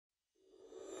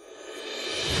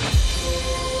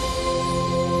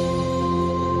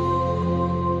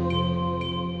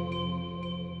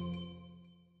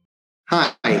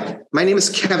My name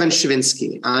is Kevin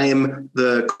Shavinsky. I am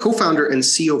the co-founder and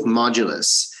CEO of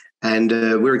Modulos, and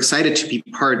we're excited to be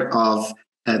part of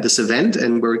this event,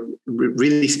 and we're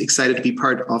really excited to be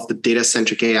part of the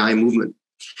Data-Centric AI movement.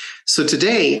 So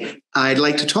today, I'd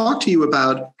like to talk to you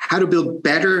about how to build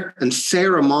better and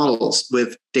fairer models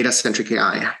with Data-Centric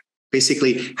AI.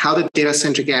 Basically, how the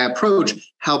Data-Centric AI approach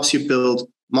helps you build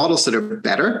models that are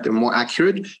better, they're more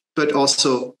accurate, but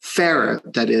also fairer.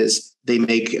 That is, they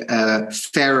make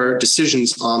fairer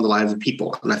decisions on the lives of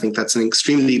people. And I think that's an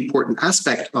extremely important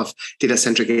aspect of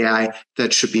data-centric AI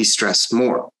that should be stressed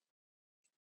more.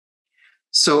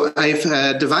 So I've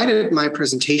divided my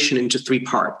presentation into three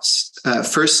parts.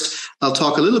 First, I'll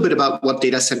talk a little bit about what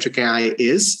data-centric AI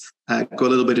is, go a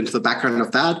little bit into the background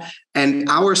of that, and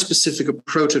our specific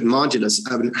approach at Modulos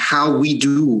and how we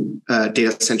do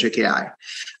data-centric AI.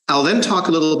 I'll then talk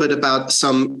a little bit about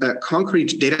some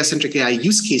concrete data-centric AI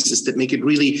use cases that make it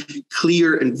really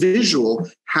clear and visual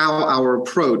how our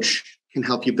approach can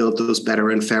help you build those better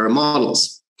and fairer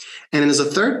models. And then as a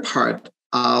third part,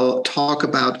 I'll talk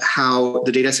about how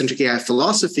the data-centric AI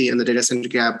philosophy and the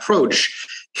data-centric AI approach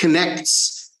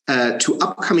connects to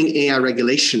upcoming AI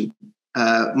regulation.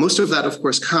 Most of that, of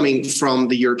course, coming from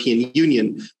the European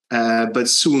Union, but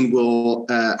soon will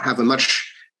have a much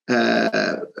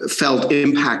felt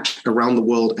impact around the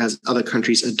world as other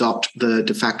countries adopt the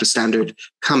de facto standard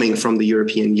coming from the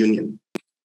European Union.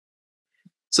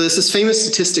 So there's this famous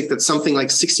statistic that something like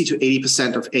 60 to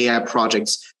 80% of AI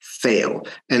projects fail.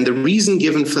 And the reason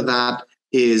given for that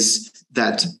is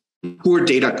that poor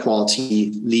data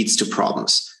quality leads to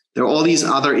problems. There are all these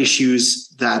other issues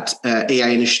that AI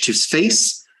initiatives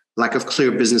face: lack of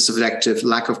clear business objective,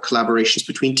 lack of collaborations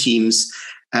between teams,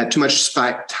 too much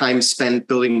time spent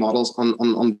building models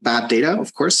on bad data,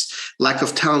 of course, lack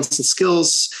of talents and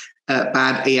skills,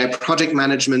 bad AI project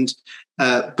management,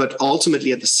 but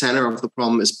ultimately at the center of the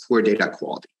problem is poor data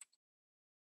quality.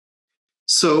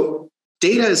 So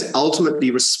data is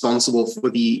ultimately responsible for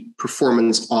the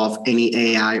performance of any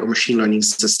AI or machine learning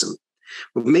system.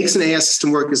 What makes an AI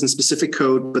system work isn't specific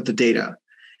code, but the data.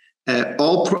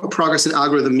 All progress in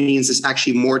algorithm means is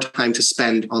actually more time to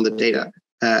spend on the data,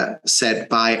 said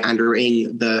by Andrew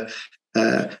Ng, the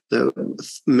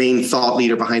main thought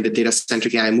leader behind the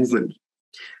data-centric AI movement.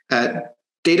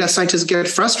 Data scientists get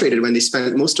frustrated when they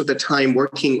spend most of their time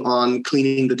working on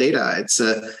cleaning the data. It's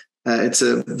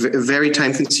a very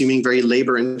time-consuming, very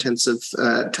labor-intensive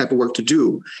type of work to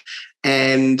do.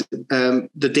 And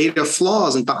the data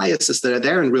flaws and biases that are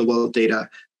there in real-world data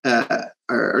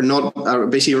are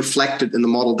basically reflected in the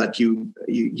model that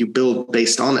you build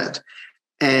based on it.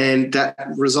 And that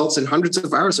results in hundreds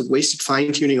of hours of wasted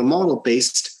fine-tuning a model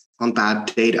based on bad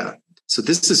data. So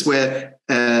this is where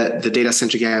the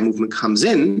data-centric AI movement comes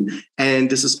in.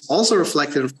 And this is also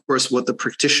reflected, of course, what the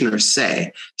practitioners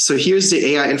say. So here's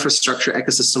the AI Infrastructure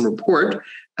Ecosystem Report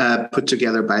put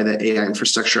together by the AI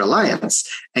Infrastructure Alliance.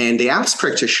 And they asked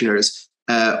practitioners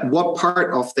what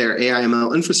part of their AI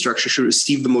ML infrastructure should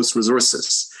receive the most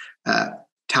resources,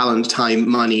 talent, time,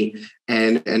 money,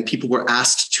 and people were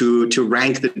asked to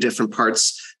rank the different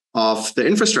parts of the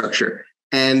infrastructure.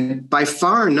 And by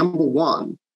far, number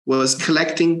one was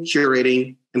collecting,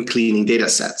 curating, and cleaning data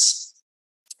sets.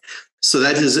 So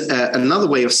that is another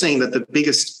way of saying that the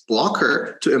biggest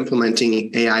blocker to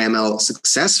implementing AI ML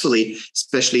successfully,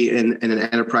 especially in an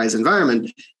enterprise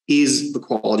environment, is the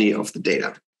quality of the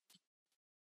data.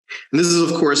 And this is,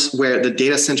 of course, where the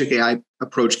data-centric AI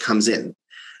approach comes in.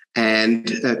 And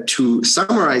to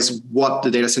summarize what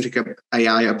the data-centric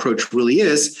AI approach really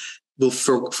is, we'll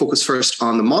focus first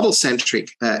on the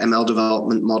model-centric ML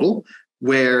development model,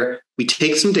 where we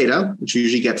take some data, which we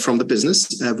usually get from the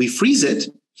business, we freeze it,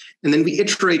 and then we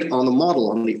iterate on the model,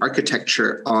 on the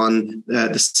architecture, on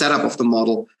the setup of the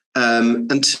model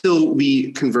until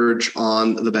we converge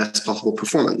on the best possible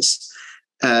performance.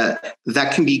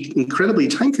 That can be incredibly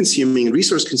time-consuming and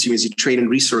resource-consuming as you train and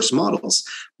resource models,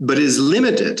 but is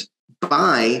limited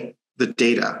by the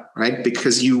data, right?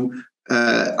 Because you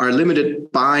are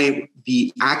limited by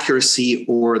the accuracy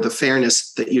or the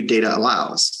fairness that your data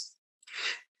allows.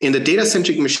 In the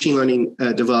data-centric machine learning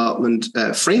development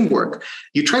framework,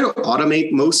 you try to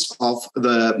automate most of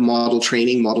the model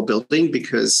training, model building,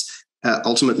 because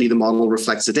ultimately the model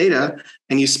reflects the data,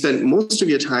 and you spend most of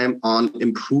your time on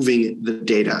improving the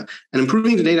data. And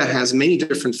improving the data has many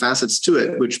different facets to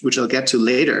it, which I'll get to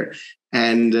later.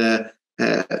 And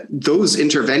those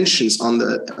interventions on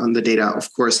the data,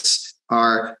 of course,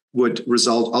 would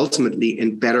result ultimately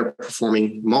in better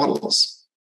performing models.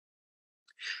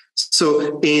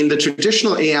 So in the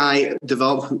traditional AI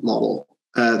development model,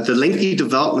 the lengthy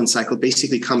development cycle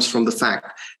basically comes from the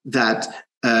fact that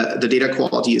the data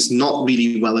quality is not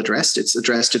really well addressed. It's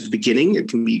addressed at the beginning. It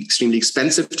can be extremely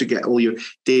expensive to get all your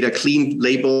data clean,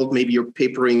 labeled. Maybe you're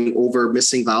papering over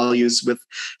missing values with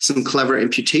some clever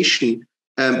imputation.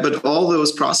 But all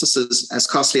those processes, as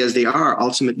costly as they are,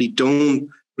 ultimately don't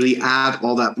really add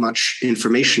all that much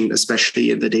information,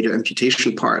 especially in the data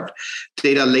imputation part.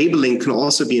 Data labeling can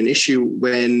also be an issue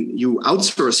when you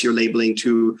outsource your labeling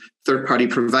to third-party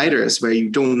providers, where you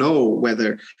don't know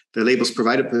whether the labels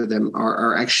provided by them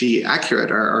are actually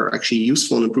accurate, are actually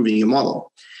useful in improving your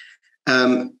model.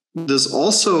 There's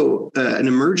also an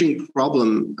emerging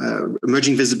problem,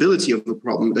 emerging visibility of the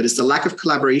problem, that is the lack of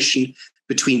collaboration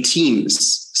between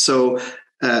teams. So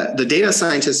the data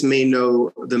scientists may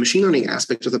know the machine learning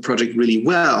aspect of the project really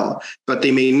well, but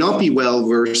they may not be well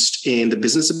versed in the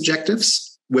business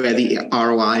objectives, where the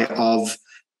ROI of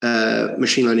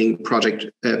machine learning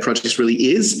projects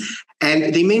really is.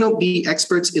 And they may not be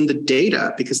experts in the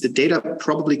data, because the data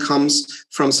probably comes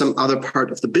from some other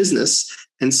part of the business.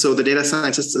 And so the data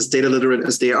scientists, as data literate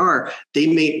as they are, they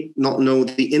may not know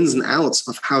the ins and outs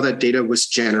of how that data was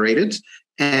generated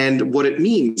and what it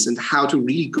means and how to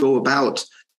really go about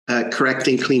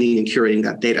correcting, cleaning, and curating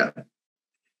that data.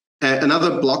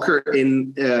 Another blocker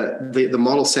in the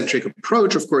model-centric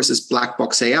approach, of course, is black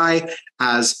box AI,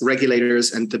 as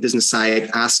regulators and the business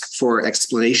side ask for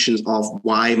explanations of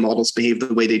why models behave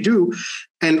the way they do.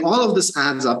 And all of this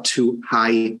adds up to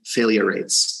high failure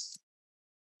rates.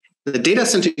 The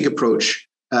data-centric approach,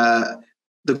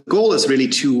 the goal is really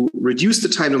to reduce the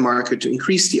time to market, to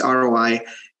increase the ROI,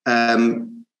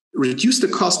 reduce the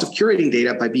cost of curating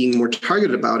data by being more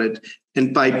targeted about it,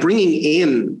 and by bringing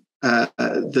in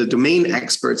the domain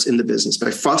experts in the business,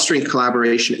 by fostering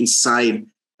collaboration inside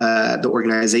the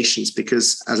organizations.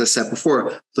 Because, as I said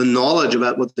before, the knowledge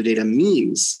about what the data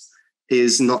means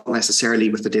is not necessarily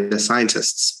with the data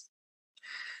scientists.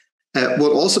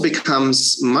 What also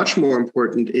becomes much more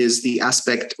important is the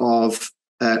aspect of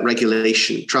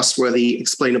regulation. Trustworthy,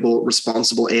 explainable,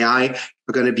 responsible AI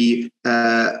are going to be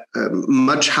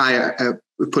much higher,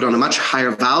 put on a much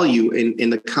higher value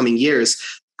in the coming years,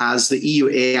 as the EU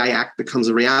AI Act becomes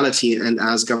a reality and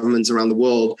as governments around the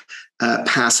world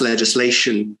pass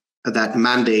legislation that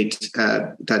mandate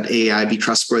that AI be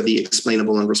trustworthy,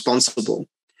 explainable, and responsible.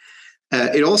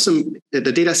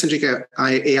 The data-centric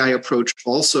AI approach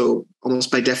also,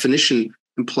 almost by definition,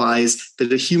 implies that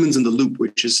the humans in the loop,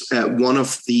 which is one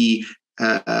of the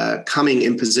coming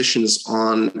impositions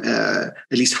on at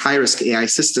least high-risk AI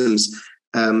systems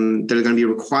that are going to be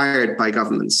required by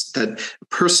governments, that a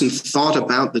person thought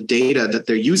about the data that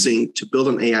they're using to build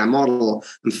an AI model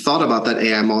and thought about that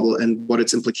AI model and what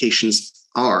its implications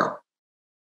are.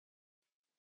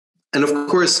 And of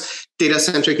course,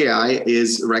 data-centric AI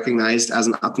is recognized as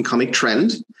an up-and-coming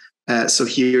trend. So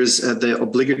here's the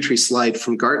obligatory slide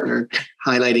from Gartner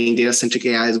highlighting data-centric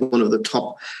AI as one of the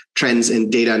top trends in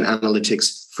data and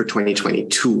analytics for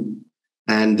 2022.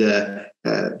 And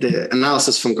the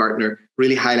analysis from Gartner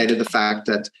really highlighted the fact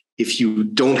that if you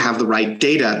don't have the right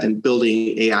data, then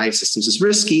building AI systems is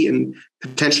risky and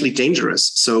potentially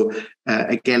dangerous. So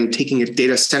again, taking a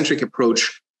data-centric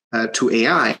approach to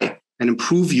AI and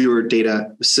improve your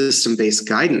data system-based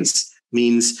guidance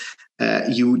means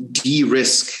you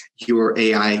de-risk your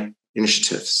AI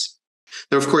initiatives.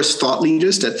 There are, of course, thought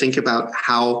leaders that think about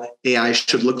how AI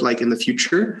should look like in the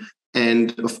future.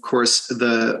 And of course,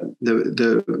 the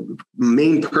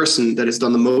main person that has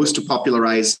done the most to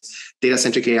popularize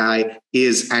data-centric AI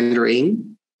is Andrew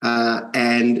Ng.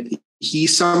 And he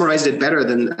summarized it better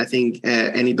than I think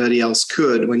anybody else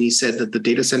could when he said that the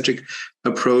data-centric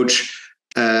approach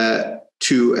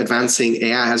to advancing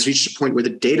AI has reached a point where the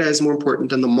data is more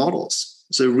important than the models.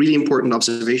 It's a really important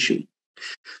observation.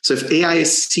 So if AI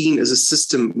is seen as a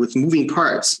system with moving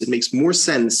parts, it makes more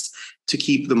sense to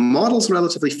keep the models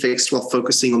relatively fixed while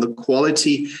focusing on the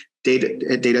quality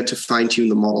data to fine-tune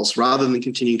the models, rather than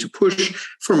continuing to push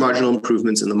for marginal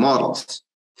improvements in the models.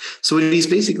 So what he's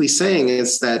basically saying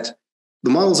is that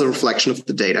the model is a reflection of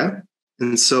the data.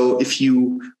 And so if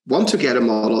you want to get a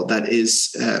model that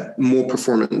is more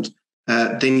performant,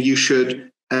 then you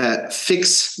should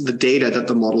fix the data that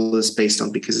the model is based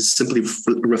on, because it simply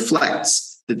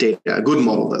reflects the data. A good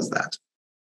model does that.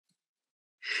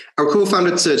 Our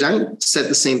co-founder Zhang said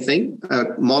the same thing.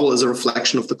 A model is a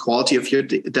reflection of the quality of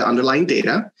the underlying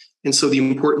data. And so the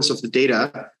importance of the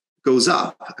data goes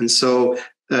up. And so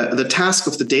the task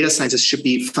of the data scientist should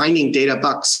be finding data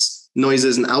bugs,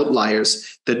 noises, and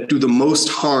outliers that do the most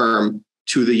harm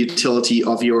to the utility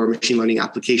of your machine learning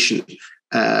application,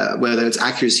 whether it's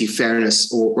accuracy,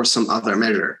 fairness, or some other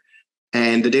measure.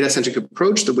 And the data-centric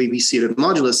approach, the way we see it at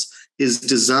Modulos, is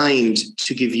designed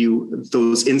to give you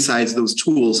those insights, those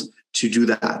tools to do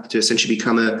that, to essentially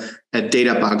become a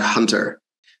data bug hunter.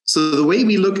 So the way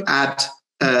we look at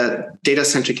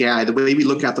data-centric AI, the way we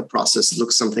look at the process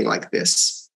looks something like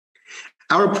this.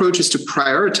 Our approach is to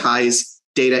prioritize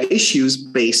data issues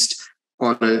based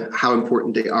on how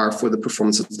important they are for the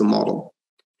performance of the model.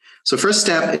 So first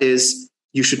step is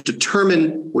you should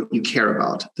determine what you care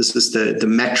about. This is the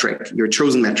metric, your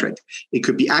chosen metric. It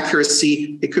could be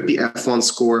accuracy, it could be F1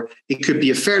 score, it could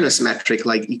be a fairness metric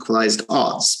like equalized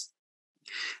odds.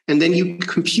 And then you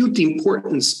compute the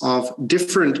importance of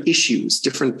different issues,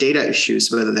 different data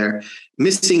issues, whether they're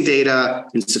missing data,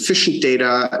 insufficient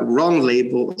data, wrong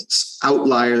labels,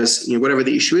 outliers, whatever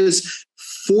the issue is,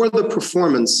 for the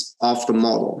performance of the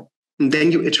model. And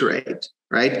then you iterate,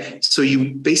 right? So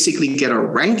you basically get a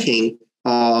ranking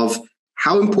of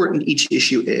how important each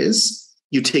issue is.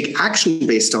 You take action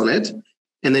based on it,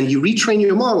 and then you retrain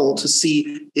your model to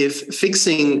see if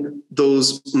fixing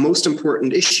those most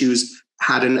important issues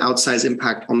had an outsized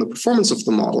impact on the performance of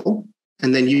the model.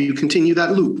 And then you continue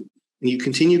that loop, and you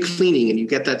continue cleaning, and you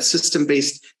get that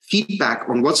system-based feedback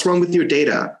on what's wrong with your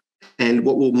data and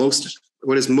what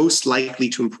is most likely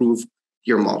to improve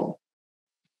your model.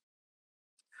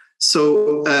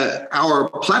 So our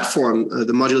platform,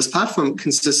 the Modulos platform,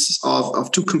 consists of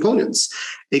two components.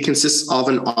 It consists of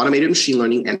an automated machine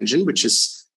learning engine, which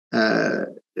is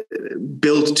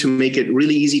built to make it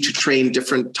really easy to train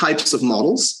different types of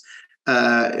models.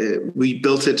 We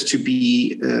built it to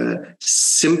be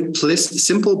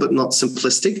simple, but not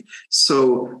simplistic.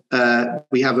 So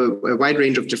we have a wide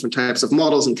range of different types of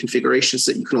models and configurations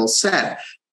that you can all set.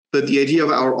 But the idea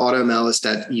of our AutoML is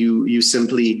that you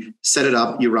simply set it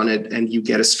up, you run it, and you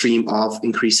get a stream of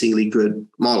increasingly good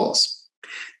models.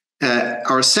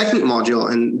 Our second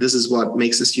module, and this is what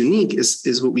makes us unique,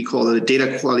 is what we call the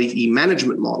data quality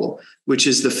management model, which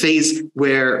is the phase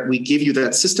where we give you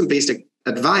that system-based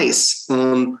advice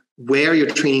on where your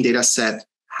training data set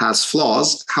has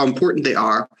flaws, how important they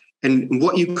are, and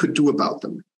what you could do about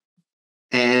them.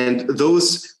 And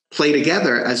those play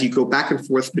together as you go back and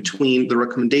forth between the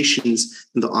recommendations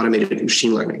and the automated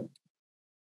machine learning.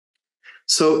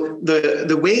 So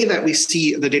the way that we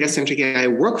see the data-centric AI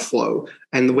workflow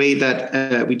and the way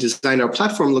that we design our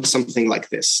platform looks something like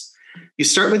this. You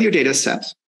start with your data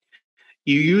set.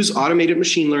 You use automated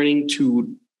machine learning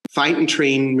to find and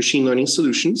train machine learning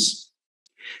solutions.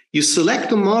 You select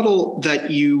the model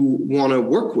that you want to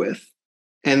work with,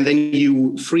 and then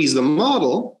you freeze the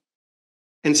model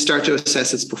and start to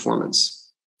assess its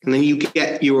performance. And then you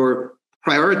get your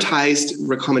prioritized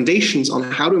recommendations on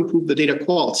how to improve the data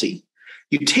quality.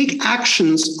 You take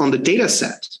actions on the data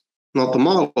set, not the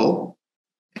model,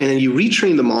 and then you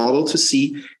retrain the model to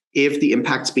see if the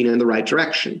impact's been in the right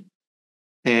direction.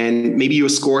 And maybe your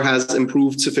score has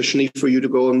improved sufficiently for you to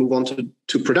go and move on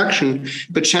to production,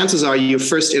 but chances are your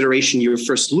first iteration, your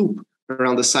first loop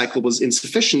around the cycle was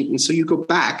insufficient. And so you go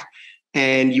back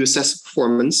and you assess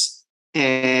performance,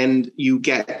 and you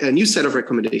get a new set of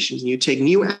recommendations, and you take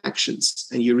new actions,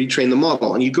 and you retrain the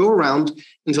model, and you go around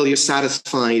until you're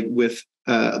satisfied with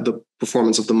the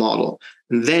performance of the model.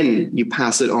 And then you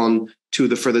pass it on to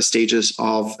the further stages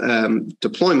of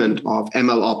deployment of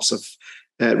ML ops, of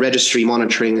registry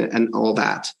monitoring, and all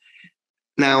that.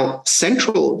 Now,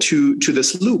 central to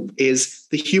this loop is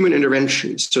the human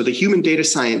intervention. So the human data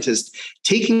scientist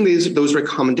taking those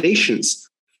recommendations,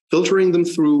 filtering them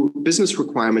through business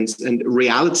requirements and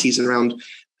realities around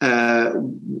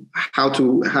how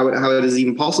it is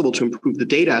even possible to improve the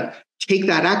data, take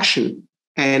that action,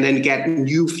 and then get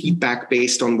new feedback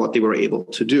based on what they were able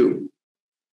to do.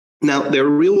 Now, there are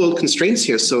real world constraints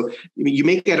here. So you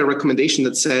may get a recommendation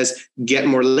that says, get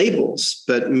more labels,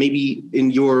 but maybe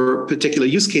in your particular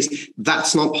use case,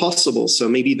 that's not possible. So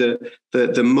maybe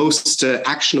the most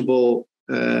actionable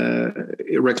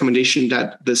recommendation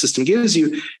that the system gives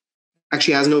you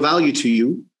actually has no value to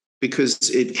you because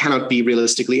it cannot be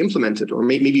realistically implemented, or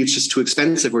maybe it's just too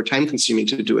expensive or time consuming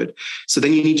to do it. So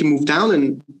then you need to move down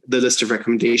in the list of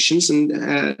recommendations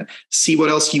and see what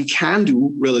else you can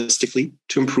do realistically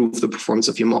to improve the performance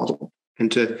of your model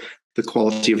and to the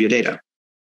quality of your data.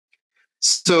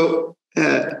 So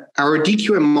our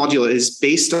DQM module is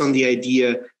based on the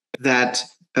idea that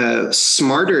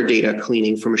smarter data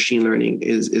cleaning for machine learning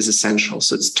is essential.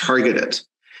 So it's targeted.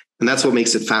 And that's what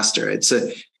makes it faster. It's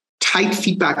a tight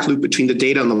feedback loop between the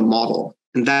data and the model.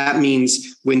 And that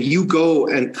means when you go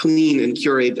and clean and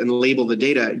curate and label the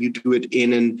data, you do it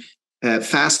in a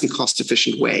fast and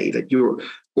cost-efficient way, that you're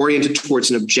oriented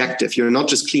towards an objective. You're not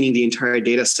just cleaning the entire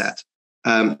data set.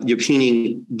 you're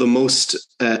cleaning the most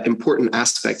important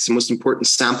aspects, the most important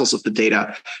samples of the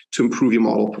data to improve your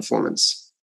model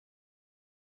performance.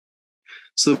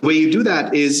 So the way you do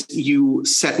that is you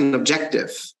set an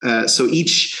objective. So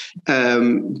each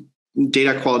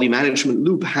data quality management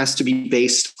loop has to be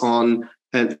based on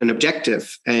an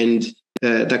objective, and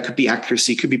that could be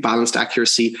accuracy, could be balanced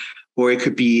accuracy, or it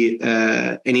could be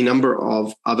any number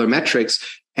of other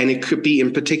metrics. And it could be,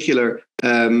 in particular,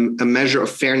 a measure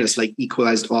of fairness, like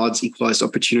equalized odds, equalized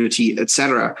opportunity,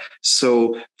 etc.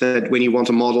 So that when you want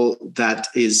a model that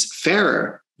is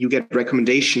fairer, you get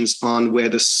recommendations on where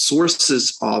the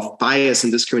sources of bias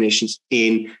and discriminations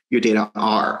in your data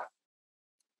are.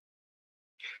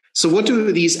 So what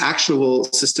do these actionable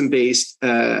system-based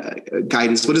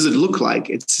guidance, what does it look like?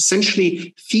 It's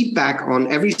essentially feedback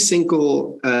on every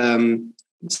single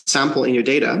sample in your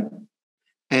data.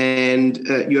 And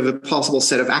you have a possible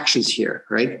set of actions here,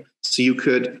 right? So you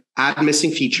could add a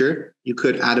missing feature, you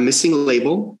could add a missing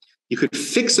label, you could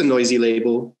fix a noisy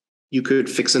label, you could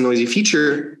fix a noisy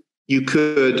feature, you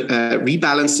could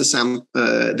rebalance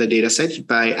the data set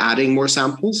by adding more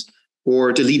samples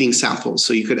or deleting samples.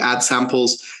 So you could add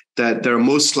samples that are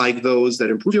most like those that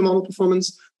improve your model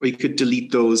performance, or you could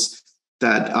delete those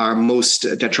that are most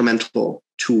detrimental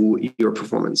to your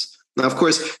performance. Now, of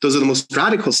course, those are the most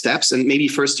radical steps, and maybe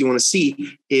first you want to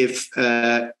see if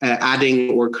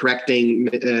adding or correcting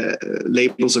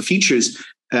labels or features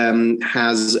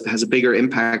has a bigger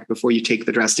impact before you take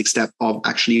the drastic step of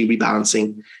actually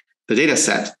rebalancing the data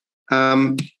set.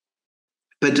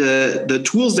 But the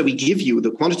tools that we give you,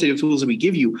 the quantitative tools that we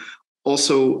give you,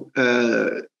 also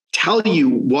tell you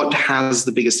what has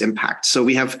the biggest impact. So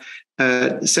we have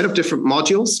a set of different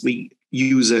modules. We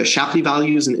use Shapley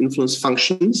values and influence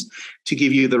functions to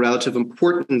give you the relative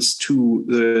importance to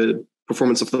the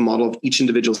performance of the model of each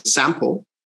individual sample.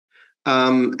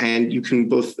 And you can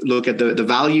both look at the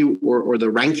value or the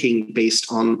ranking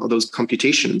based on those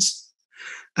computations.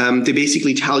 They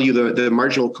basically tell you the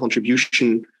marginal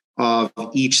contribution of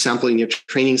each sample in your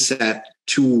training set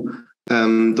to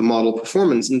the model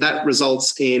performance. And that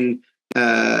results in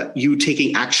you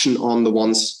taking action on the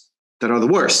ones that are the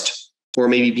worst, or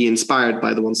maybe be inspired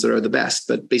by the ones that are the best.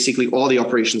 But basically all the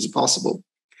operations are possible.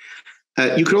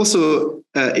 You could also,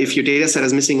 if your data set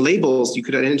has missing labels, you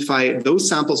could identify those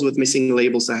samples with missing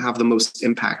labels that have the most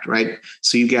impact, right?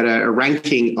 So you get a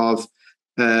ranking of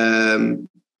the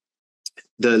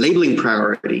labeling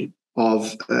priority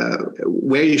of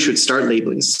where you should start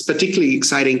labeling. It's particularly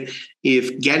exciting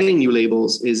if getting new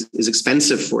labels is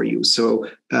expensive for you. So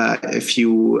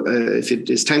if it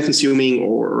is time consuming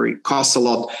or it costs a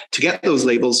lot to get those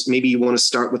labels, maybe you want to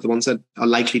start with the ones that are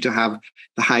likely to have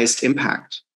the highest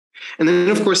impact. And then,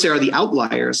 of course, there are the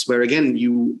outliers where, again,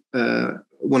 you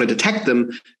want to detect them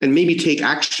and maybe take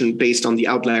action based on the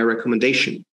outlier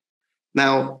recommendation.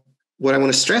 Now, what I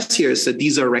want to stress here is that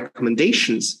these are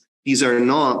recommendations. These are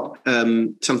not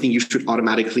something you should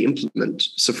automatically implement.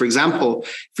 So, for example,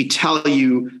 if we tell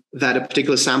you that a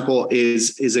particular sample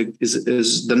is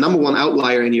the number one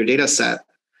outlier in your data set,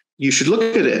 you should look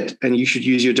at it and you should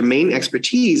use your domain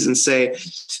expertise and say,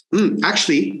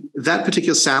 actually, that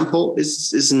particular sample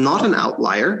is not an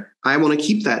outlier. I want to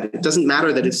keep that. It doesn't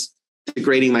matter that it's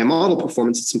degrading my model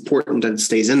performance. It's important that it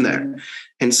stays in there.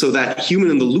 And so that human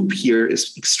in the loop here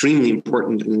is extremely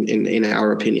important in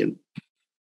our opinion.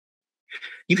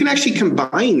 You can actually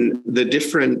combine the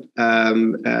different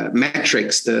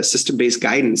metrics, the system-based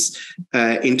guidance,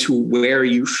 into where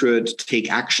you should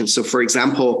take action. So, for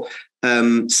example,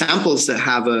 samples that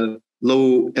have a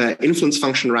low influence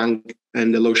function rank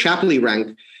and a low Shapley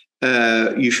rank,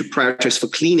 you should prioritize for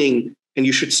cleaning, and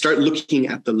you should start looking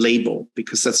at the label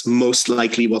because that's most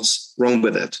likely what's wrong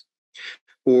with it.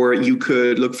 Or you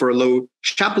could look for a low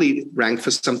Shapley rank for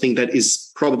something that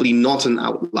is probably not an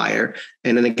outlier.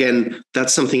 And then again,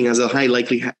 that's something has a high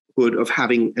likelihood of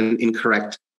having an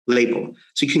incorrect label.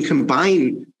 So you can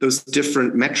combine those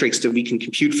different metrics that we can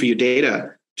compute for your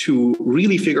data to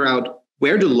really figure out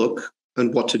where to look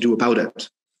and what to do about it.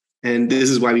 And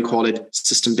this is why we call it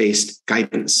system-based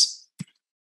guidance.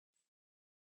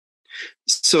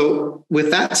 So with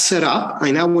that set up,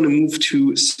 I now want to move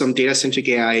to some data-centric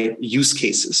AI use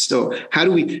cases. So how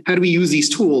do we use these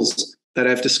tools that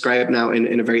I've described now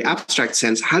in a very abstract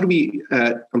sense? How do we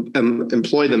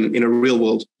employ them in a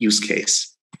real-world use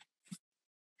case?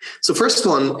 So first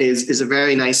one is a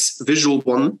very nice visual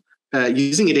one,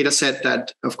 using a data set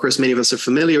that, of course, many of us are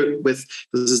familiar with.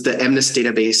 This is the MNIST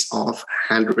database of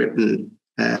handwritten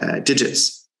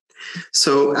digits.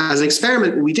 So as an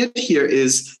experiment, what we did here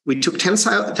is we took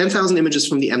 10,000 images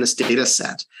from the MNIST data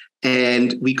set,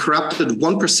 and we corrupted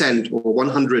 1% or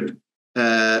 100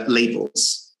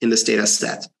 labels in this data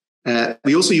set.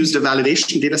 We also used a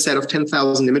validation data set of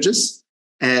 10,000 images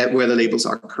where the labels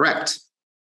are correct.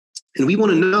 And we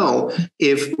want to know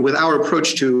if, with our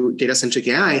approach to data-centric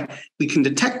AI, we can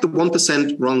detect the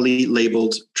 1% wrongly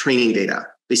labeled training data.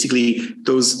 Basically,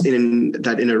 those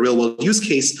that in a real-world use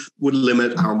case would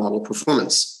limit our model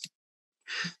performance.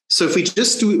 So if we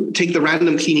just take the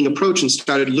random cleaning approach and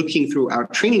started looking through our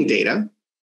training data,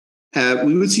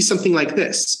 we would see something like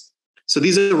this. So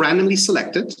these are randomly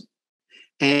selected.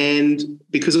 And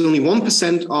because only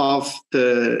 1% of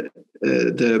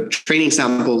the training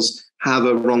samples have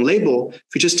a wrong label,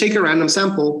 if we just take a random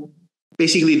sample,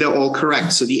 basically they're all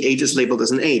correct. So the 8 is labeled as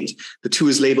an 8, the 2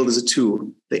 is labeled as a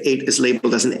 2, the 8 is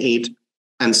labeled as an 8,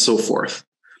 and so forth.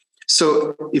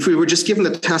 So if we were just given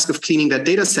the task of cleaning that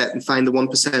data set and find the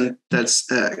 1%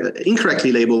 that's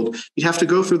incorrectly labeled, you'd have to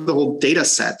go through the whole data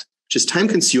set, which is time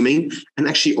consuming and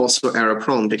actually also error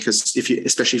prone, because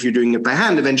especially if you're doing it by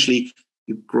hand, eventually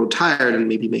you grow tired and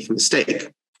maybe make a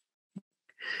mistake.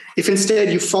 If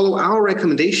instead you follow our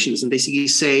recommendations and basically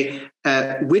say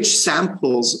which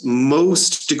samples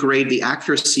most degrade the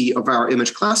accuracy of our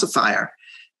image classifier,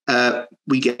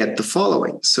 we get the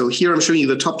following. So here I'm showing you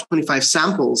the top 25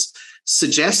 samples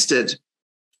suggested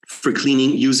for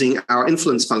cleaning using our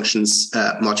influence functions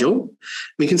module.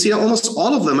 We can see that almost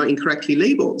all of them are incorrectly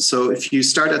labeled. So if you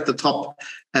start at the top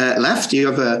left,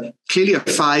 you have clearly a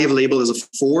 5 labeled as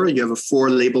a 4, you have a 4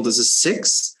 labeled as a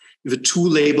 6, you have a 2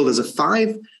 labeled as a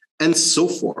 5, and so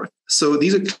forth. So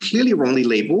these are clearly wrongly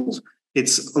labeled.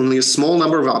 It's only a small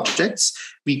number of objects.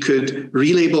 We could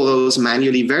relabel those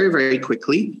manually very, very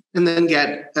quickly and then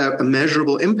get a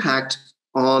measurable impact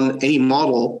on any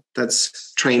model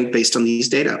that's trained based on these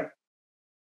data.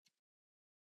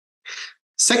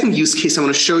 Second use case I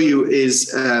want to show you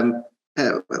is,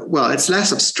 well, it's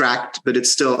less abstract, but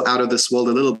it's still out of this world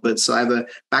a little bit. So I have a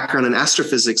background in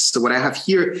astrophysics. So what I have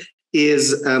here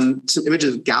is some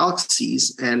images of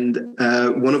galaxies. And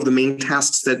one of the main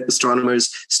tasks that astronomers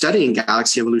studying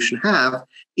galaxy evolution have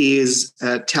is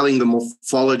telling the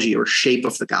morphology or shape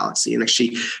of the galaxy. And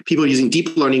actually, people using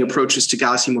deep learning approaches to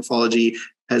galaxy morphology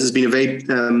has been a very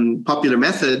popular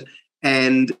method.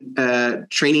 And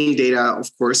training data,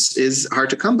 of course, is hard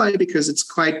to come by because it's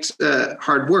quite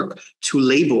hard work to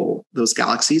label those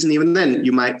galaxies. And even then,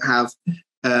 you might have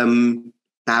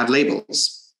bad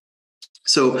labels.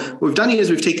 So what we've done here is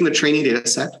we've taken the training data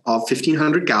set of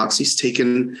 1,500 galaxies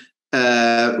taken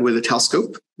with a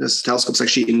telescope. This telescope's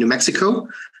actually in New Mexico,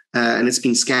 and it's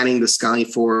been scanning the sky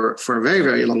for a very,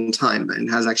 very long time and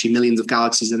has actually millions of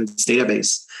galaxies in its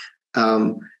database.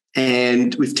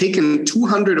 And we've taken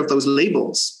 200 of those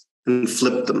labels and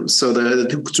flipped them. So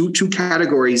the two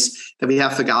categories that we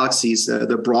have for galaxies,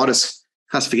 the broadest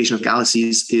classification of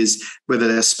galaxies is whether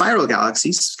they're spiral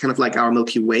galaxies, kind of like our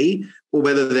Milky Way, or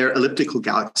whether they're elliptical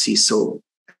galaxies, so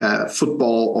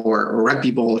football or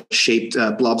rugby ball shaped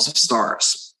blobs of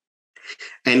stars.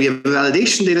 And we have a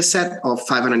validation data set of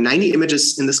 590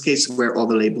 images in this case where all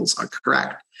the labels are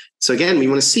correct. So again, we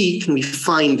want to see, can we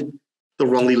find the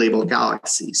wrongly labeled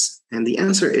galaxies? And the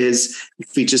answer is,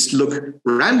 if we just look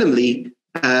randomly,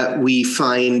 we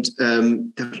find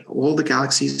that all the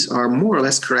galaxies are more or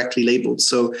less correctly labeled.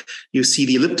 So you see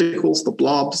the ellipticals, the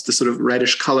blobs, the sort of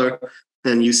reddish color,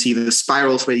 and you see the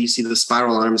spirals where you see the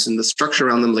spiral arms and the structure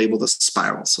around them labeled as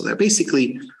spirals. So they're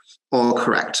basically all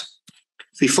correct.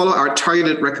 If we follow our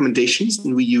targeted recommendations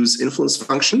and we use influence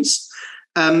functions,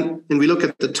 and we look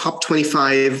at the top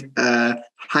 25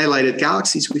 highlighted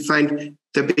galaxies, we find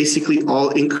they're basically all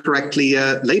incorrectly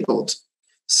labeled.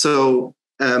 So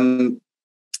there's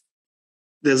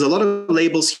a lot of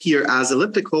labels here as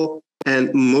elliptical,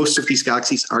 and most of these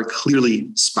galaxies are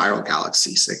clearly spiral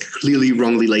galaxies, like clearly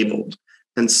wrongly labeled.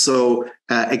 And so,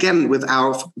 again, with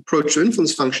our approach to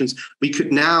influence functions, we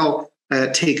could now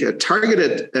take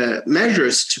targeted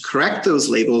measures to correct those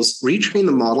labels, retrain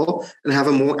the model, and have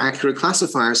a more accurate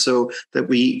classifier so that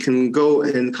we can go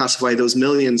and classify those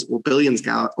millions or billions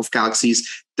of galaxies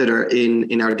that are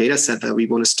in our data set that we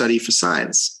want to study for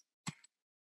science.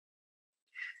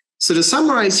 So to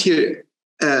summarize here,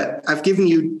 I've given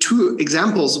you 2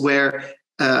 examples where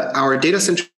our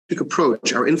data-centric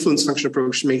approach, our influence function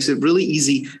approach, makes it really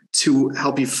easy to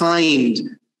help you find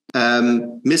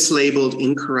mislabeled,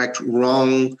 incorrect,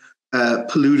 wrong,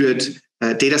 polluted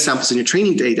data samples in your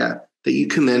training data that you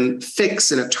can then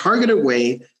fix in a targeted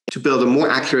way to build a more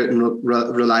accurate and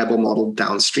reliable model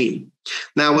downstream.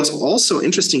 Now, what's also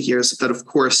interesting here is that, of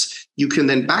course, you can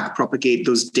then backpropagate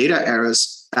those data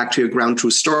errors back to your ground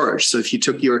truth storage. So if you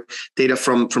took your data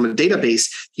from a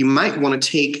database, you might want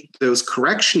to take those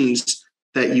corrections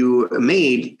that you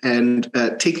made and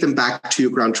take them back to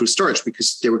your ground truth storage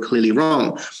because they were clearly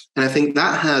wrong. And I think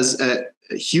that has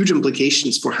huge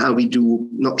implications for how we do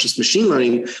not just machine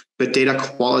learning, but data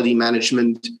quality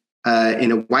management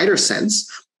in a wider sense.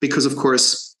 Because, of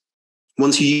course,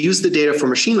 once you use the data for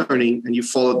machine learning and you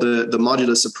follow the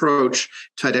Modulos approach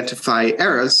to identify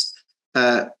errors,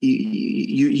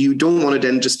 you don't want to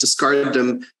then just discard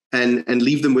them and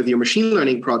leave them with your machine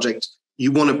learning project.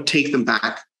 You want to take them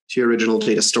back to your original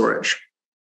data storage.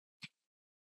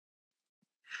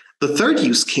 The third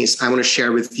use case I want to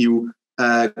share with you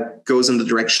goes in the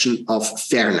direction of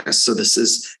fairness. So this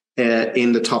is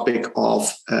in the topic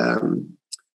of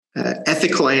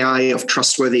ethical AI, of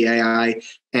trustworthy AI,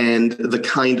 and the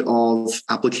kind of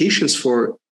applications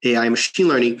for AI machine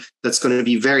learning that's going to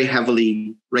be very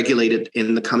heavily regulated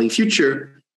in the coming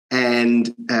future.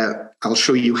 And I'll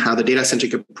show you how the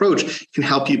data-centric approach can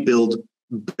help you build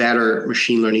better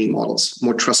machine learning models,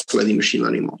 more trustworthy machine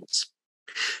learning models.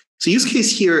 So use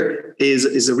case here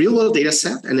is a real world data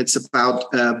set, and it's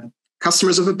about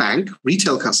customers of a bank,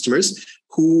 retail customers,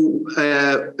 who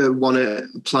want to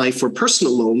apply for a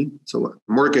personal loan, so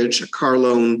a mortgage, a car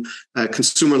loan, a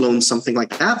consumer loan, something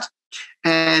like that.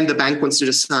 And the bank wants to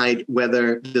decide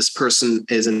whether this person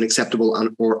is an acceptable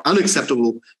or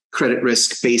unacceptable credit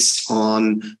risk based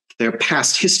on their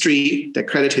past history, their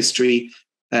credit history,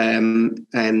 and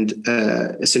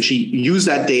essentially use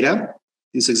that data,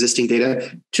 this existing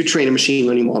data, to train a machine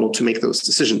learning model to make those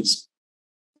decisions.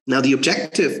 Now, the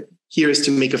objective here is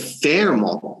to make a fair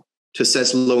model to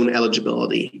assess loan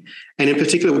eligibility, and in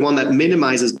particular, one that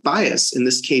minimizes bias, in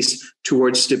this case,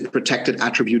 towards the protected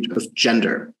attribute of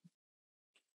gender.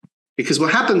 Because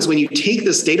what happens when you take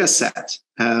this data set,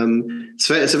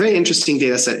 so it's a very interesting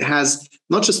data set. It has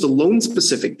not just the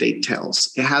loan-specific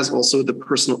details, it has also the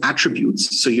personal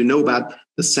attributes. So you know about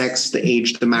the sex, the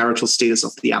age, the marital status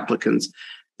of the applicants,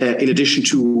 in addition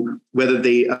to whether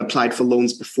they applied for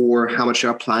loans before, how much they're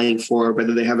applying for,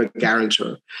 whether they have a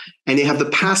guarantor. And they have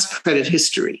the past credit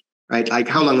history, right? Like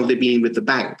how long have they been with the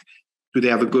bank? Do they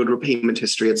have a good repayment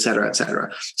history, et cetera, et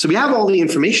cetera? So we have all the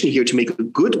information here to make a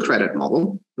good credit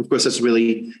model. Of course, that's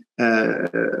really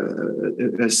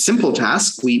a simple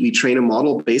task. We train a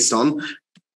model based on,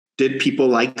 did people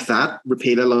like that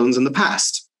repay their loans in the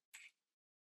past?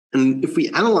 And if we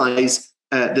analyze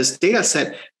this data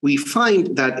set, we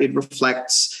find that it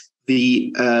reflects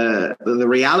the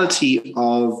reality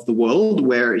of the world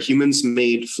where humans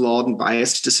made flawed and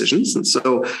biased decisions. And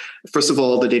so, first of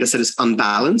all, the data set is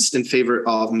unbalanced in favor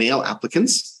of male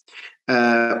applicants.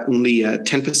 Only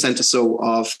 10% or so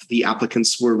of the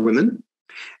applicants were women.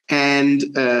 And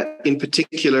in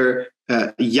particular,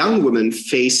 young women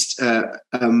faced a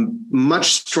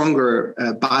much stronger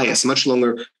bias, much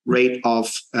longer rate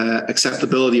of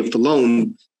acceptability of the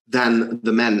loan than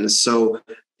the men. So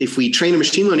if we train a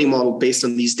machine learning model based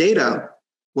on these data,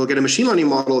 we'll get a machine learning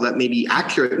model that may be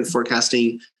accurate in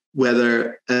forecasting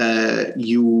whether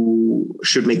you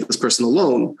should make this person a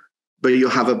loan, but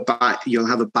you'll have a bias. You'll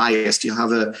have a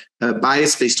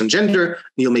bias based on gender.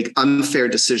 And you'll make unfair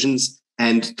decisions,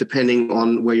 and depending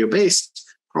on where you're based,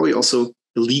 probably also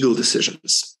illegal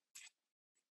decisions.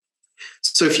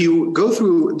 So if you go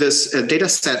through this data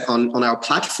set on our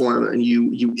platform and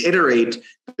you iterate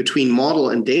between model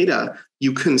and data,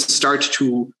 you can start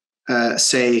to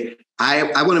say,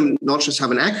 I want to not just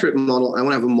have an accurate model, I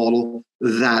want to have a model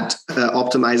that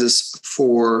optimizes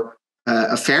for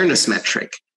a fairness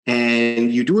metric.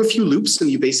 And you do a few loops and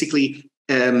you basically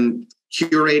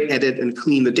curate, edit, and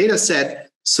clean the data set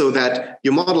so that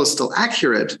your model is still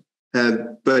accurate,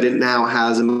 but it now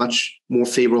has a much more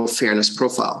favorable fairness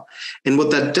profile. And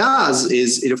what that does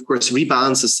is it, of course,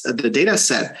 rebalances the data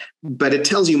set, but it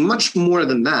tells you much more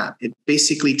than that. It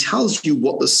basically tells you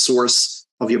what the source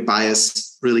of your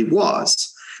bias really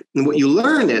was. And what you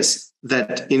learn is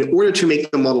that in order to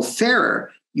make the model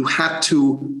fairer, you had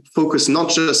to focus not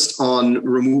just on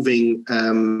removing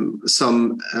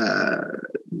some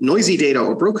noisy data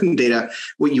or broken data.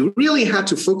 What you really had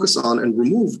to focus on and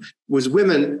remove was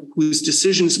women whose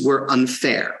decisions were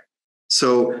unfair.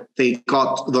 So they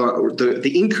got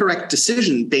the incorrect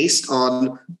decision based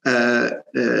on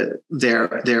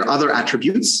their other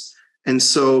attributes. And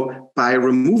so by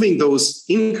removing those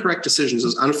incorrect decisions,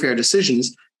 those unfair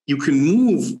decisions, you can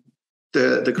move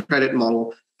the credit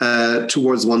model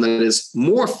towards one that is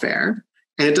more fair,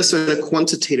 and it does so in a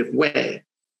quantitative way.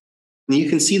 And you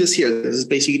can see this here. This is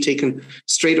basically taken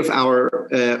straight off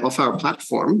our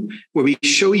platform, where we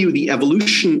show you the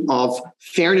evolution of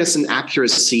fairness and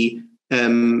accuracy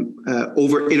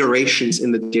over iterations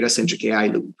in the data-centric AI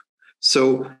loop.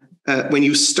 So when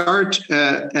you start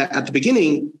at the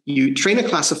beginning, you train a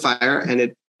classifier and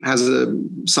it has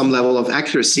some level of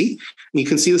accuracy. And you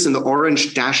can see this in the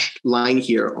orange dashed line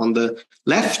here on the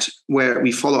left, where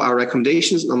we follow our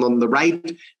recommendations, and on the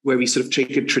right, where we sort of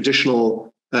take a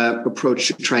traditional approach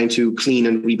to trying to clean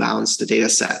and rebalance the data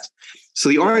set. So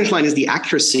the orange line is the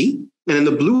accuracy, and then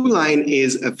the blue line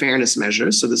is a fairness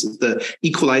measure. So this is the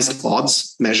equalized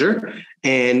odds measure.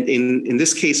 And in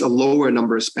this case, a lower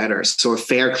number is better. So a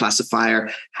fair classifier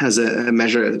has a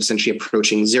measure essentially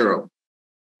approaching 0.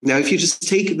 Now, if you just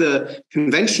take the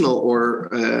conventional or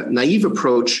naive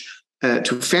approach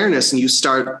to fairness and you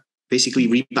start basically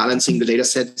rebalancing the data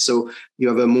set so you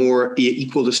have a more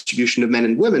equal distribution of men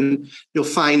and women, you'll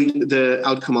find the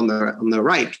outcome on the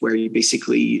right, where you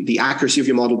basically the accuracy of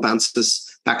your model bounces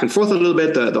back and forth a little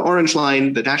bit, the orange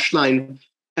line, the dashed line,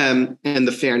 and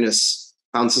the fairness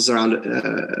bounces around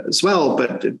as well,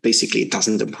 but basically it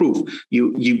doesn't improve.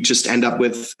 You just end up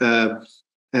with a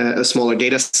smaller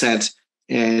data set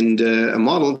and a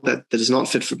model that is not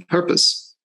fit for purpose.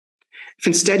 If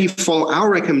instead you follow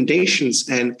our recommendations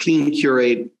and clean,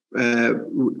 curate,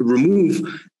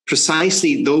 remove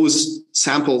precisely those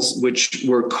samples which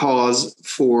were cause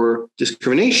for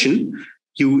discrimination,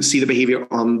 you see the behavior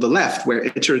on the left, where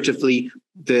iteratively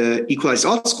the equalized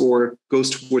odds score goes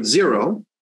towards 0.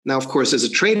 Now, of course, there's a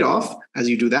trade-off. As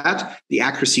you do that, the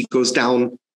accuracy goes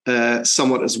down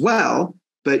somewhat as well.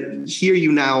 But here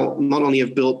you now not only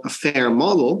have built a fair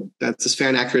model that's as fair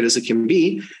and accurate as it can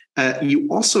be, you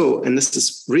also, and this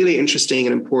is really interesting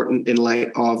and important in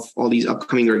light of all these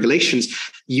upcoming regulations,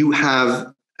 you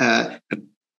have a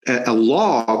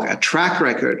log, a track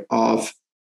record of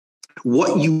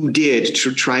what you did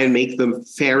to try and make the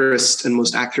fairest and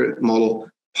most accurate model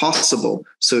possible.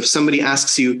 So if somebody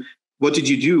asks you, what did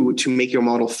you do to make your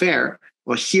model fair?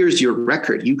 Well, here's your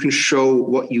record. You can show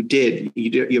what you did. You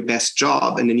did your best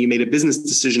job. And then you made a business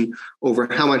decision over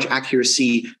how much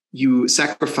accuracy you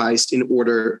sacrificed in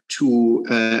order to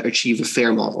achieve a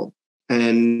fair model.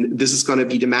 And this is going to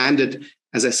be demanded,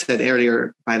 as I said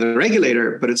earlier, by the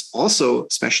regulator, but it's also,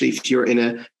 especially if you're in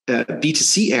a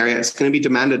B2C area, it's going to be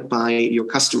demanded by your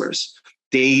customers.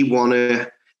 They want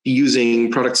to be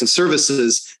using products and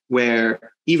services where,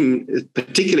 even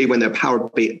particularly when they're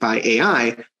powered by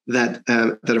AI, that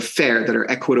are fair, that are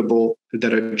equitable,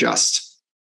 that are just.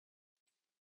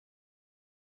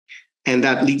 And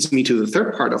that leads me to the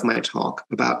third part of my talk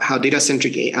about how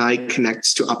data-centric AI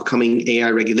connects to upcoming AI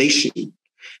regulation.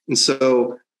 And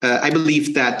so I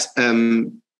believe that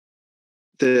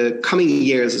the coming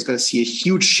years is going to see a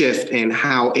huge shift in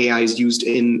how AI is used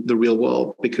in the real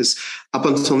world, because up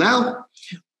until now,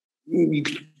 you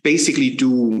could basically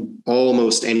do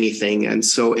almost anything. And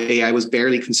so AI was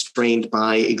barely constrained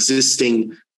by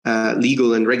existing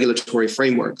legal and regulatory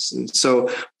frameworks. And so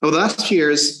over the last few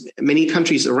years, many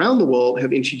countries around the world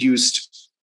have introduced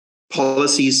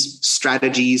policies,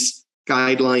 strategies,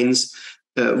 guidelines,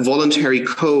 voluntary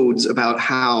codes about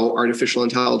how artificial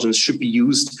intelligence should be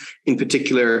used, in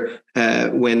particular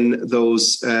when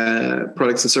those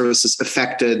products and services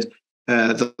affected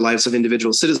the lives of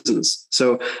individual citizens.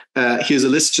 So here's a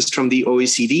list just from the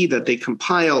OECD that they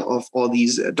compile of all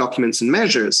these documents and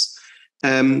measures.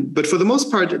 But for the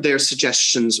most part, they're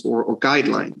suggestions or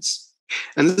guidelines.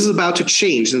 And this is about to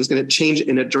change, and it's going to change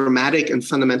in a dramatic and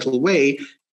fundamental way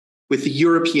with the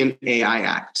European AI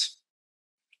Act.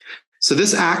 So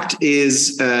this act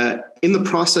is in the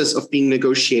process of being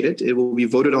negotiated. It will be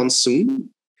voted on soon.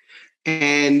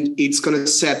 And it's going to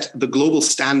set the global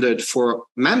standard for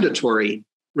mandatory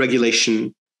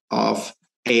regulation of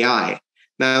AI.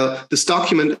 Now, this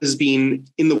document has been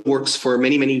in the works for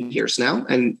many, many years now,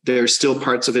 and there are still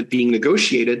parts of it being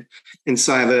negotiated. And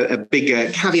so I have a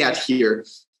big caveat here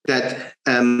that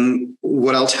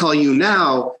what I'll tell you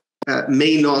now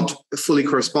may not fully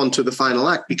correspond to the final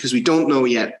act, because we don't know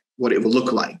yet what it will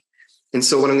look like. And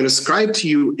so what I'm going to describe to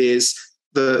you is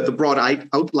the broad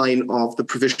outline of the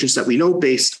provisions that we know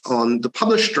based on the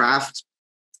published draft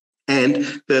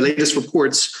and the latest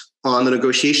reports on the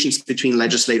negotiations between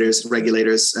legislators,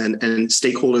 regulators, and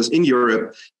stakeholders in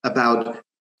Europe about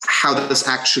how this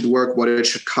act should work, what it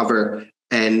should cover,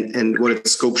 and what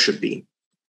its scope should be.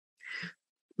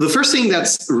 The first thing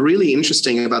that's really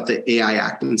interesting about the AI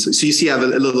Act, and so you see I have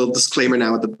a little disclaimer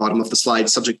now at the bottom of the slide,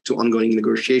 subject to ongoing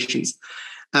negotiations.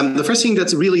 The first thing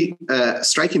that's really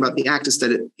striking about the Act is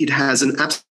that it has an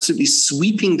absolutely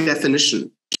sweeping definition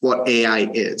of what AI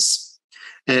is.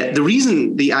 The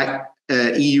reason the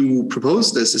EU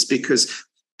proposed this is because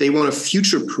they want to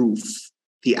future-proof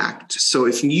the Act. So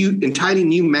if entirely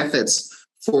new methods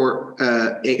for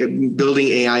building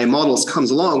AI models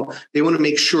comes along, they want to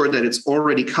make sure that it's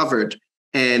already covered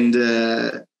and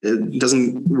it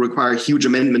doesn't require a huge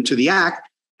amendment to the act,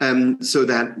 so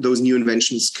that those new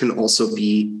inventions can also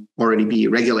already be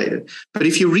regulated. But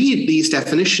if you read these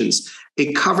definitions,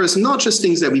 it covers not just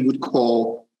things that we would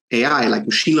call AI, like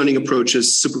machine learning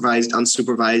approaches, supervised,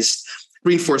 unsupervised,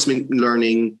 reinforcement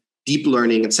learning, deep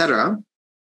learning, etc.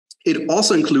 It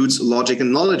also includes logic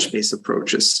and knowledge-based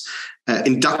approaches,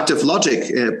 inductive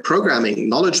logic, programming,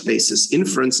 knowledge bases,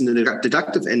 inference and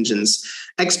deductive engines,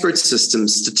 expert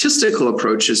systems, statistical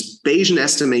approaches, Bayesian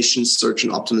estimation, search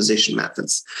and optimization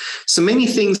methods. So many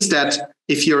things that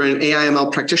if you're an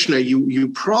AI/ML practitioner, you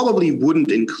probably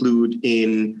wouldn't include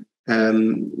in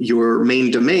your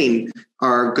main domain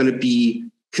are going to be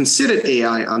considered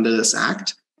AI under this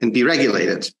act and be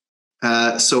regulated.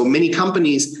 So many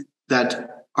companies that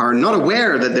are not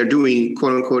aware that they're doing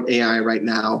quote unquote AI right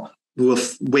now will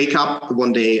wake up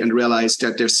one day and realize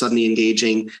that they're suddenly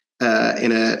engaging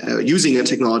using a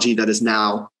technology that is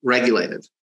now regulated.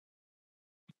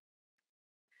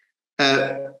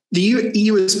 The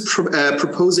EU is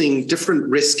proposing different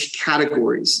risk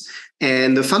categories.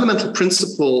 And the fundamental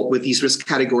principle with these risk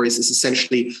categories is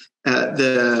essentially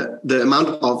the amount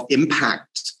of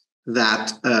impact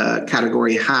that a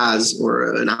category has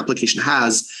or an application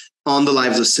has on the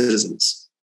lives of citizens.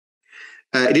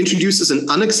 It introduces an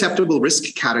unacceptable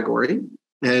risk category.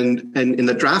 And in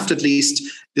the draft, at least,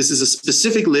 this is a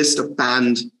specific list of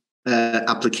banned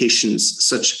applications,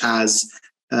 such as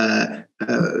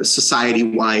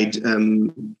society-wide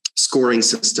scoring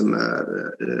system,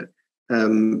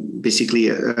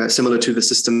 basically similar to the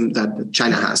system that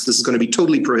China has. This is going to be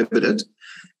totally prohibited.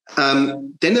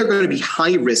 Then there are going to be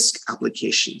high-risk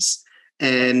applications.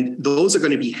 And those are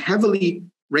going to be heavily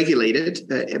regulated,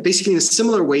 basically in a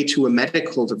similar way to a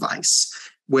medical device,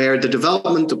 where the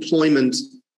development, deployment,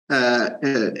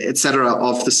 et cetera,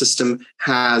 of the system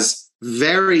has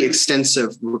very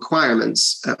extensive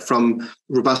requirements from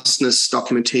robustness,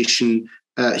 documentation,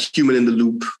 human in the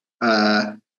loop,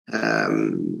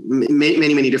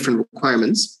 many different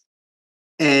requirements.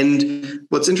 And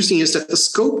what's interesting is that the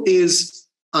scope is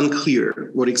unclear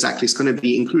what exactly is going to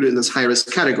be included in this high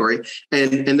risk category.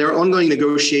 And there are ongoing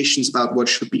negotiations about what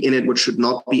should be in it, what should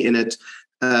not be in it.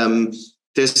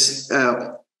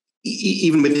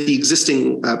 Even with the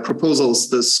existing proposals,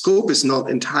 the scope is not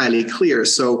entirely clear.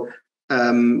 So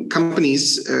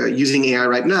companies using AI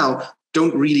right now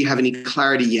don't really have any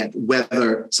clarity yet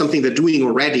whether something they're doing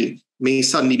already may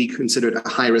suddenly be considered a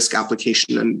high-risk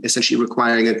application and essentially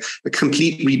requiring a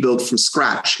complete rebuild from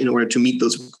scratch in order to meet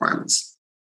those requirements.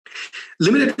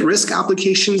 Limited risk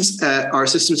applications are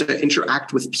systems that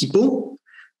interact with people.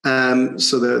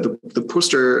 So the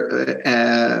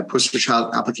poster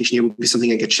child application here will be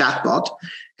something like a chatbot,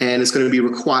 and it's going to be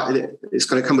required. It's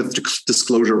going to come with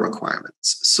disclosure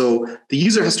requirements. So the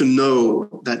user has to know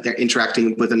that they're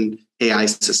interacting with an AI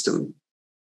system.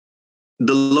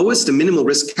 The lowest and minimal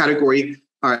risk category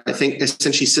are, I think,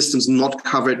 essentially systems not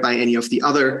covered by any of the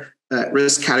other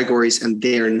risk categories, and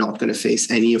they are not going to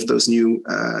face any of those new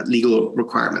legal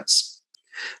requirements.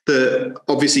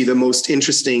 Obviously, the most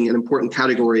interesting and important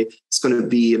category is going to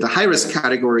be the high-risk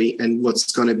category, and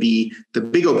what's going to be the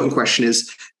big open question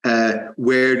is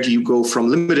where do you go from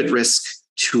limited risk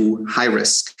to high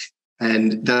risk?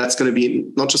 And that's going to be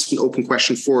not just an open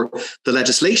question for the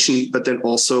legislation, but then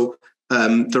also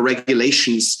the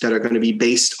regulations that are going to be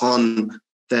based on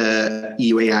the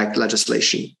EU AI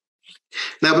legislation.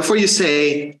 Now, before you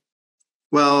say,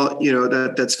 well,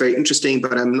 that's very interesting,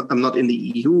 but I'm not in the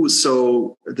EU,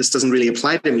 so this doesn't really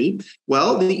apply to me.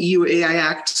 Well, the EU AI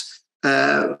Act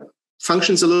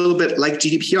functions a little bit like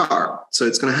GDPR. So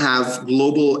it's going to have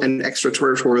global and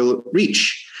extraterritorial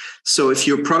reach. So if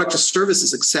your product or service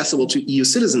is accessible to EU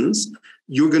citizens,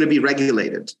 you're going to be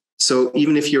regulated. So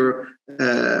even if you're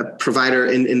a provider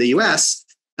in the US,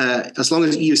 as long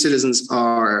as EU citizens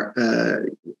are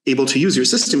able to use your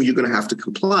system, you're going to have to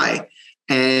comply.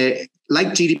 Like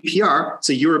GDPR, it's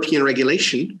a European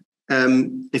regulation.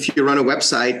 If you run a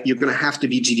website, you're going to have to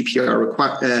be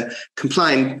GDPR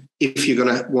compliant if you're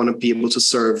going to want to be able to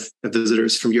serve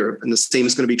visitors from Europe. And the same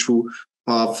is going to be true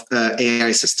of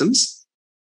AI systems.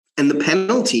 And the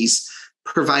penalties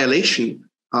per violation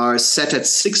are set at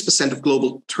 6% of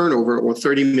global turnover or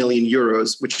 30 million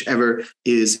euros, whichever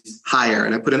is higher.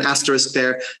 And I put an asterisk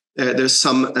there. There's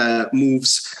some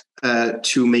moves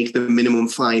to make the minimum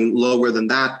fine lower than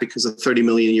that, because a 30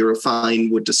 million euro fine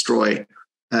would destroy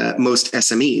most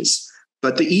SMEs.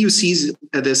 But the EU sees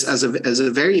this as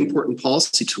a very important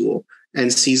policy tool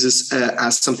and sees this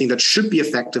as something that should be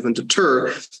effective and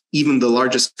deter even the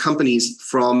largest companies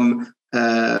from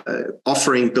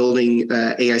building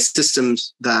AI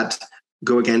systems that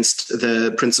go against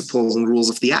the principles and rules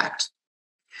of the Act.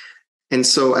 And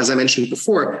so, as I mentioned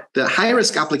before, the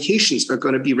high-risk applications are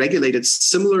going to be regulated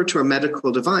similar to a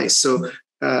medical device. So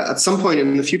at some point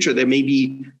in the future, there may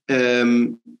be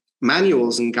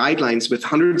manuals and guidelines with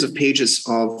hundreds of pages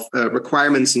of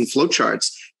requirements and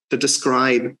flowcharts that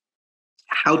describe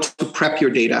how to prep your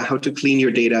data, how to clean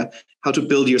your data, how to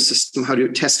build your system, how to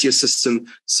test your system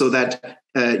so that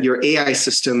your AI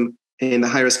system in the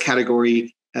high-risk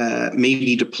category may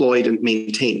be deployed and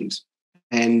maintained.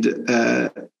 And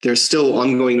there's still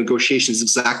ongoing negotiations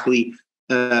exactly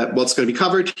what's going to be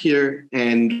covered here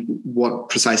and what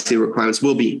precisely the requirements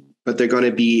will be. But they're going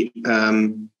to be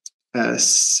a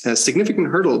significant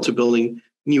hurdle to building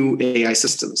new AI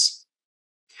systems.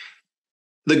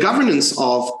 The governance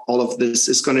of all of this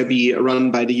is going to be run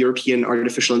by the European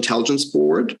Artificial Intelligence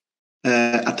Board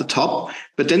at the top.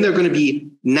 But then there are going to be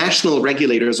national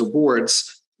regulators or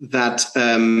boards that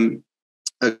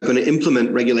are going to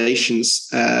implement regulations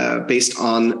based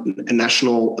on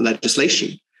national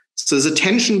legislation. So there's a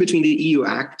tension between the EU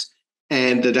Act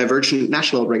and the divergent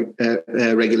national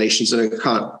regulations that are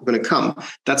going to come.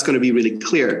 That's going to be really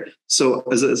clear. So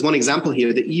as one example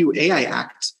here, the EU AI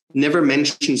Act never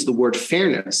mentions the word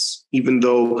fairness, even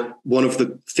though one of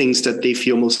the things that they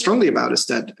feel most strongly about is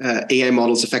that AI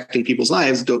models affecting people's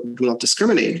lives do not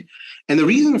discriminate. And the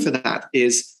reason for that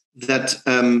is that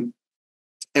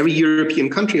every European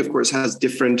country, of course, has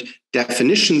different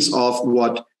definitions of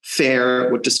what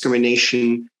fair, what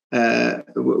discrimination,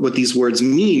 what these words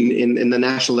mean in the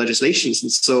national legislations.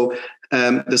 And so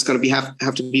there's going to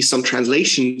have to be some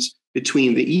translations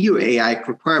between the EU AI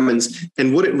requirements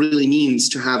and what it really means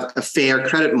to have a fair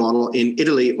credit model in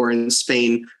Italy or in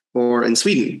Spain or in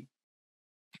Sweden.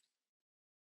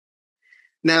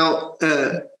 Now,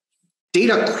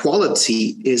 data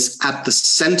quality is at the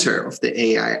center of the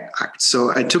AI Act.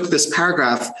 So I took this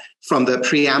paragraph from the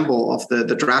preamble of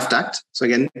the draft act. So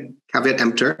again, caveat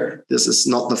emptor, this is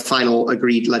not the final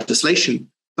agreed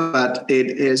legislation, but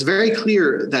it is very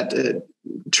clear that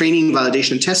training,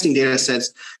 validation, and testing data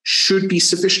sets should be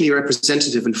sufficiently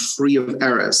representative and free of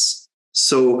errors.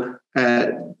 So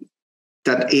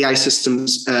that AI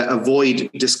systems avoid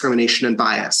discrimination and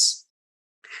bias.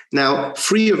 Now,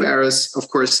 free of errors, of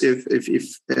course, if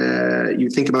you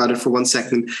think about it for 1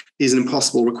 second, is an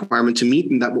impossible requirement to meet,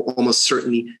 and that will almost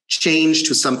certainly change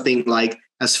to something like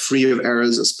as free of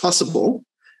errors as possible.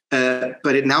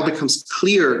 But it now becomes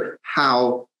clear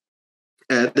how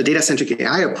the data-centric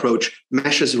AI approach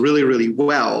meshes really, really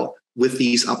well with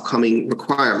these upcoming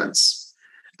requirements.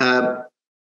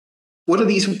 What are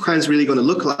these requirements really going to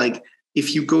look like?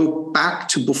 If you go back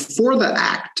to before the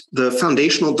Act, the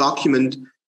foundational document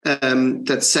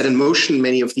that set in motion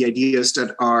many of the ideas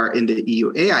that are in the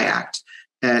EU AI Act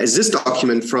is this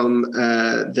document from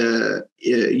the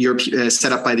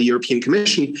set up by the European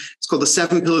Commission. It's called the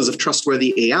 7 Pillars of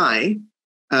Trustworthy AI.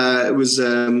 It was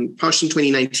published in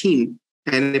 2019,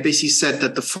 and it basically said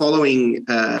that the following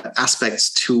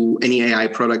aspects to any AI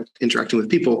product interacting with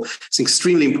people is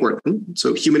extremely important.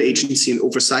 So human agency and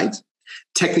oversight,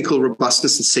 technical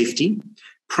robustness and safety,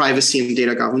 privacy and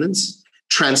data governance,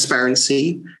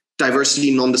 transparency,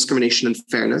 diversity, non-discrimination and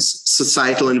fairness,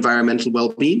 societal and environmental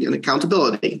well-being, and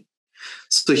accountability.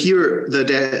 So here,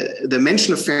 the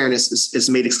mention of fairness is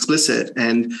made explicit,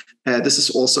 and this is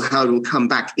also how it will come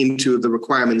back into the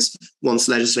requirements once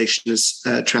legislation is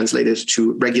translated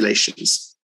to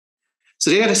regulations.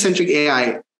 So data-centric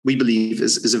AI, we believe,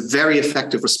 is a very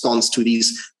effective response to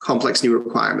these complex new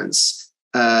requirements.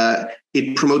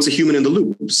 It promotes a human in the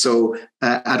loop. So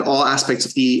at all aspects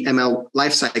of the ML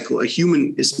lifecycle, a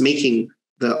human is making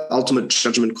the ultimate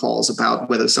judgment calls about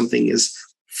whether something is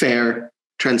fair,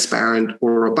 transparent,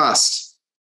 or robust.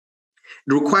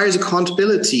 It requires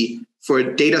accountability for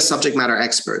data subject matter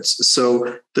experts.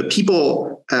 So the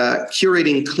people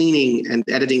curating, cleaning, and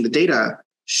editing the data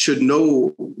should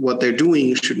know what they're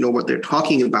doing, should know what they're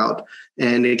talking about,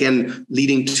 and again,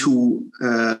 leading to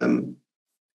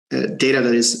data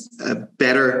that is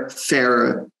better,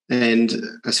 fairer, and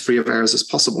as free of errors as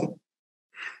possible.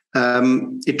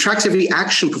 It tracks every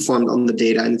action performed on the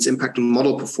data and its impact on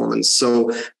model performance.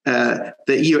 So the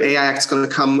EU AI Act is going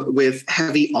to come with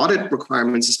heavy audit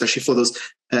requirements, especially for those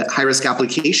high-risk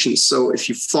applications. So if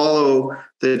you follow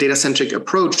the data-centric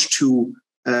approach to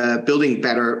building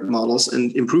better models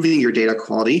and improving your data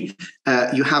quality,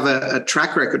 you have a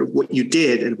track record of what you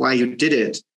did and why you did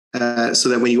it. So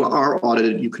that when you are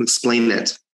audited, you can explain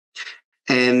it.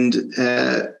 And,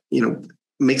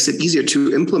 makes it easier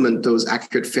to implement those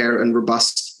accurate, fair, and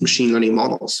robust machine learning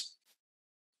models.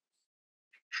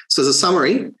 So as a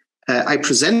summary, I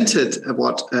presented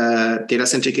what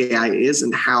data-centric AI is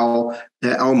and how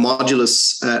our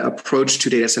Modulos approach to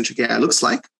data-centric AI looks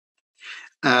like.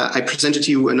 I presented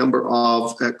to you a number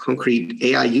of concrete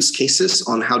AI use cases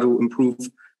on how to improve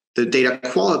the data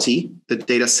quality, the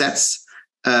data sets,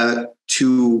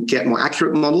 to get more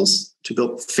accurate models, to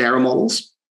build fairer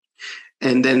models.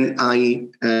 And then I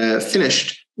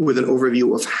finished with an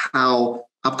overview of how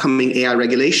upcoming AI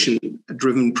regulation,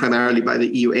 driven primarily by the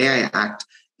EU AI Act,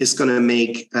 is going to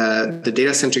make the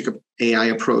data-centric AI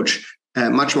approach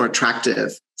much more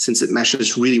attractive, since it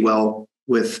meshes really well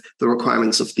with the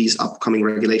requirements of these upcoming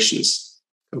regulations.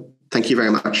 So, thank you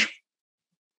very much.